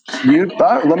planned.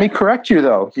 Let me correct you,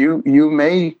 though. You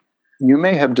may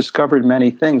have discovered many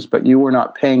things, but you were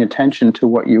not paying attention to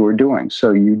what you were doing.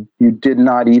 So you did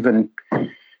not even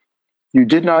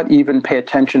pay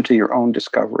attention to your own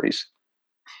discoveries.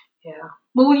 Yeah.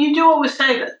 Well, you do always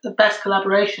say that the best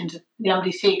collaborations at the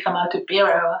LDC come out of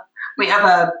beer hour. We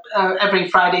have every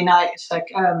Friday night. It's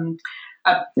like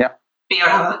a beer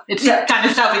hour. It's kind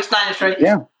of self-explanatory.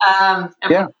 Yeah.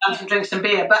 Everyone comes and drinks some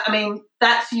beer. But I mean,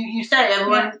 that's you say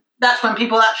everyone. Yeah. That's when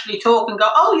people actually talk and go,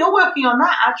 "Oh, you're working on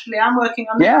that. Actually, I'm working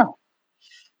on that."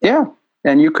 Yeah.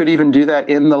 And you could even do that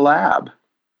in the lab.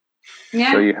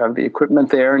 Yeah. So you have the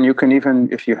equipment there, and you can even,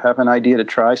 if you have an idea to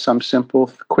try some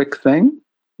simple, quick thing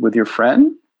with your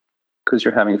friend, because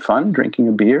you're having fun drinking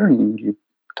a beer and you're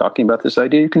talking about this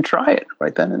idea, you can try it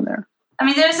right then and there. I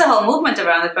mean, there's a whole movement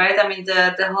around it, right? I mean,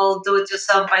 the whole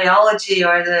do-it-yourself biology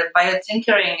or the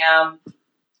biotinkering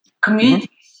communities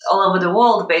all over the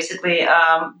world, basically,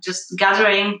 just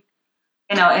gathering,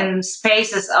 in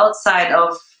spaces outside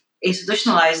of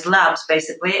institutionalized labs,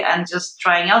 basically, and just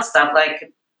trying out stuff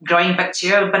like growing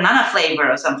bacteria with banana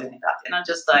flavor or something like that.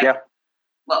 Just like,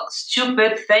 well,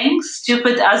 stupid things,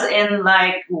 stupid as in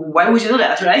like, why would you do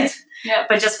that, right? Yeah.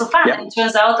 But just for fun. Yeah. It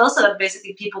turns out also that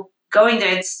basically people going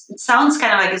there, it sounds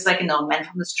kind of like it's like, men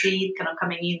from the street kind of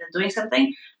coming in and doing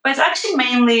something, but it's actually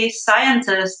mainly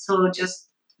scientists who just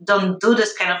don't do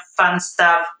this kind of fun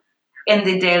stuff in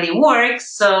the daily work.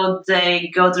 So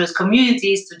they go to these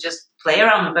communities to just play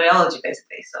around with biology,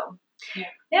 basically. So,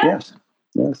 Yes.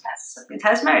 It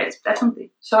has merits,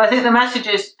 definitely. So I think the message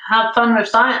is have fun with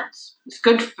science. It's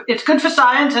good for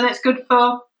science, and it's good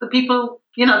for the people,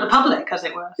 the public, as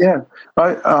it were. Yeah.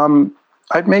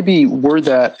 I'd maybe word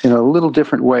that in a little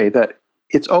different way, that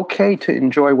it's okay to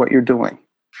enjoy what you're doing.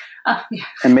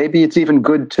 And maybe it's even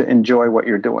good to enjoy what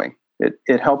you're doing.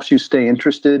 It helps you stay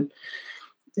interested.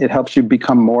 It helps you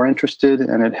become more interested,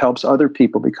 and it helps other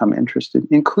people become interested,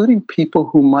 including people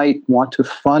who might want to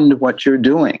fund what you're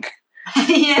doing.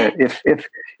 Yeah.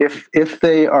 If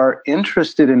they are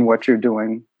interested in what you're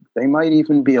doing, they might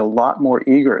even be a lot more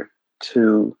eager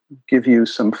to give you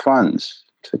some funds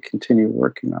to continue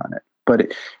working on it.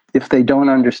 But if they don't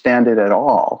understand it at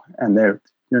all, and they're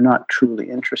not truly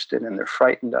interested and they're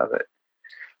frightened of it,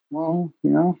 well,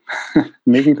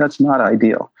 maybe that's not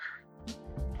ideal.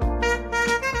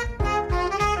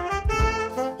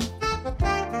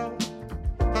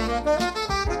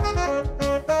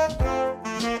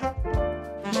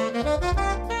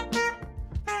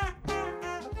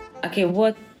 Okay,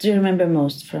 what do you remember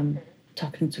most from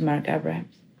talking to Mark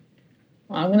Abrahams?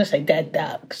 I'm going to say dead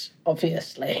ducks,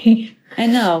 obviously. I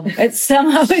know. It's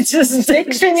somehow it just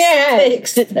sticks in your head.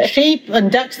 Sheep and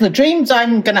ducks. The dreams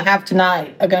I'm going to have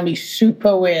tonight are going to be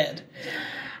super weird.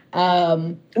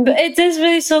 But it is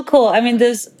really so cool. I mean,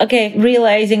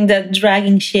 realizing that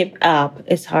dragging sheep up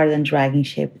is harder than dragging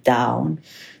sheep down.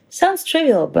 Sounds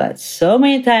trivial, but so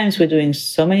many times we're doing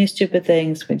so many stupid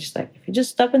things. We're just like, if you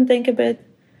just stop and think a bit,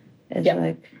 it's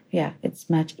it's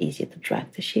much easier to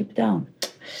drag the sheep down.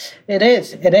 It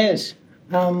is.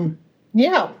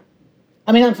 Yeah.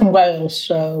 I mean, I'm from Wales,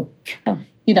 so,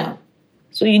 you know.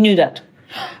 So you knew that?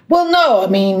 Well, no, I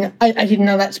mean, I didn't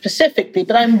know that specifically,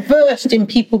 but I'm versed in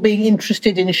people being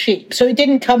interested in sheep. So it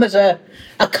didn't come as a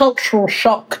cultural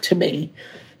shock to me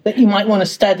that you might want to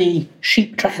study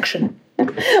sheep traction.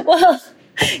 Well,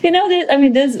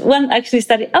 there's one actually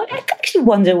study. I actually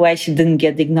wonder why she didn't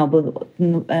get the Nobel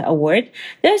award.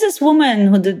 There's this woman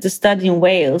who did the study in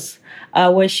Wales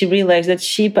where she realized that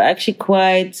sheep are actually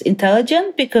quite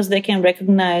intelligent because they can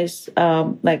recognize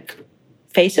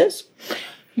faces.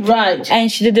 Right.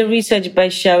 And she did the research by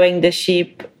showing the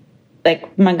sheep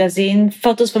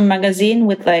photos from magazine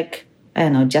with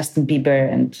Justin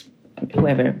Bieber and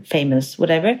whoever, famous,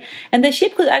 whatever. And the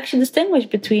sheep could actually distinguish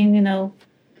between,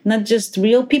 not just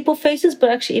real people faces, but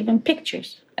actually even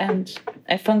pictures. And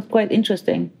I found it quite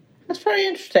interesting. That's very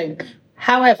interesting.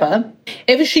 However,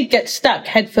 if a sheep gets stuck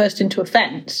headfirst into a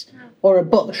fence or a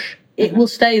bush, it will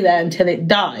stay there until it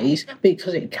dies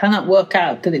because it cannot work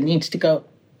out that it needs to go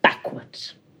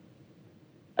backwards.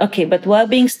 Okay, but while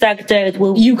being stuck there, it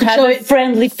will have a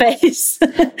friendly face.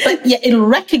 But yeah, it'll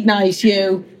recognize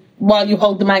you while you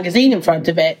hold the magazine in front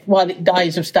of it, while it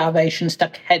dies of starvation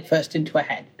stuck headfirst into a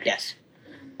head. Yes.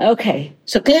 Okay.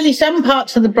 So clearly some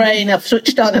parts of the brain are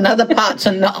switched on and other parts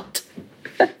are not.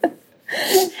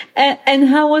 And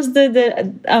how was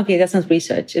the okay, that's not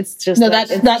research. It's just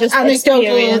that's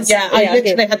anecdotal. Yeah, I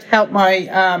literally had to help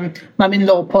my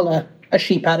mum-in-law pull a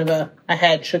sheep out of a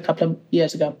hedge a couple of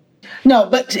years ago. No,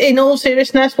 but in all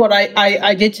seriousness, what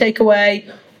I did take away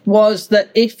was that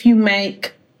if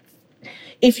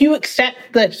you accept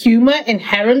the humor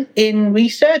inherent in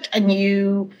research and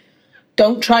you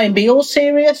don't try and be all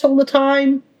serious all the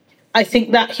time, I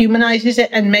think that humanizes it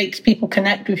and makes people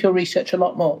connect with your research a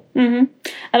lot more. Mm-hmm.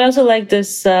 I also like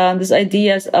this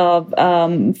ideas of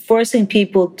forcing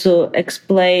people to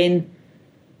explain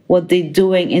what they're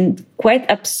doing in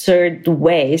quite absurd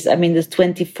ways. I mean, this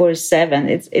 24/7.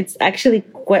 It's actually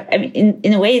quite. I mean,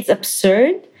 in a way, it's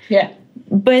absurd. Yeah.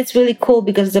 But it's really cool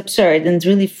because it's absurd and it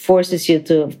really forces you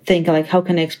to think how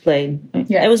can I explain?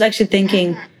 Yeah. I was actually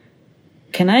thinking,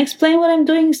 can I explain what I'm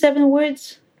doing in 7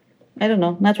 words? I don't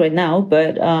know, not right now,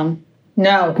 but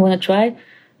no. Want to try?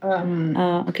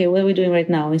 Okay, what are we doing right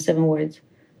now in 7 words?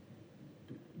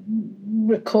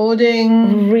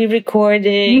 Recording,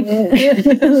 re-recording,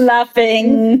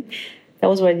 laughing. That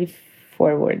was already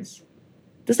 4 words.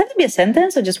 Does that have to be a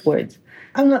sentence or just words?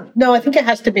 No, I think it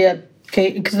has to be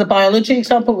because the biology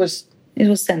example was... It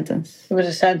was sentence. It was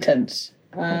a sentence.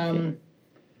 Okay.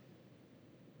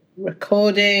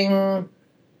 Recording...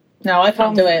 No, I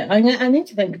can't do it. I need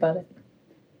to think about it.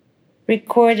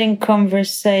 Recording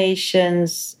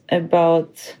conversations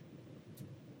about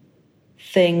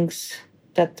things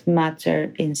that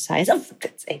matter in science. Oh,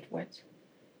 that's 8 words.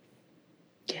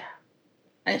 Yeah.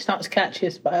 And it's not as catchy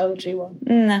as the biology one.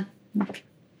 No. Okay.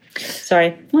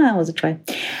 Sorry. Well, that was a try.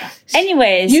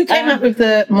 Anyways. You came up with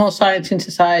the more science in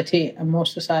society and more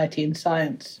society in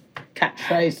science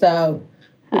catchphrase, though.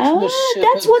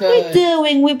 That's what we're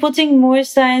doing. We're putting more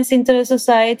science into the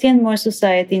society and more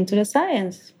society into the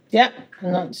science. Yeah.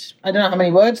 And I don't know how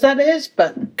many words that is,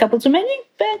 but... A couple too many,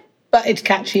 but it's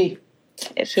catchy.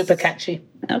 It's super catchy.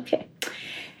 Okay.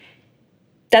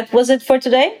 That was it for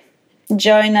today.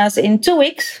 Join us in 2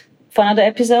 weeks for another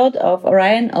episode of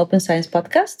Orion Open Science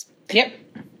Podcast. Yep.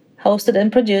 Hosted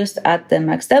and produced at the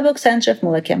Max Delbruck Center of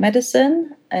Molecular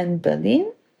Medicine in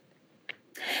Berlin.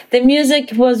 The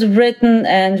music was written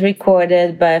and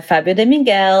recorded by Fabio De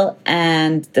Miguel,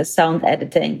 and the sound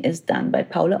editing is done by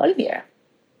Paula Olivier.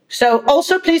 So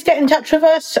also please get in touch with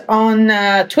us on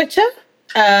Twitter.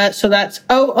 So that's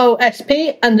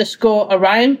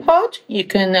OOSP_OrionPod. You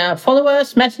can follow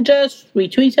us, message us,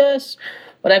 retweet us,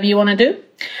 whatever you want to do.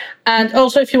 And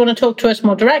also, if you want to talk to us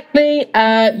more directly,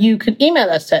 you can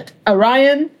email us at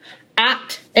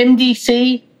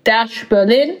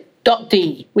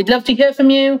orion@mdc-berlin.de. We'd love to hear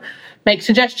from you, make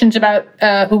suggestions about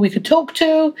who we could talk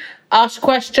to, ask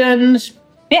questions.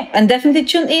 Yeah, and definitely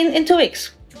tune in 2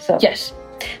 weeks. Yes.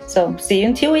 So see you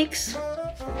in 2 weeks.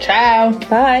 Ciao.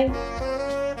 Bye.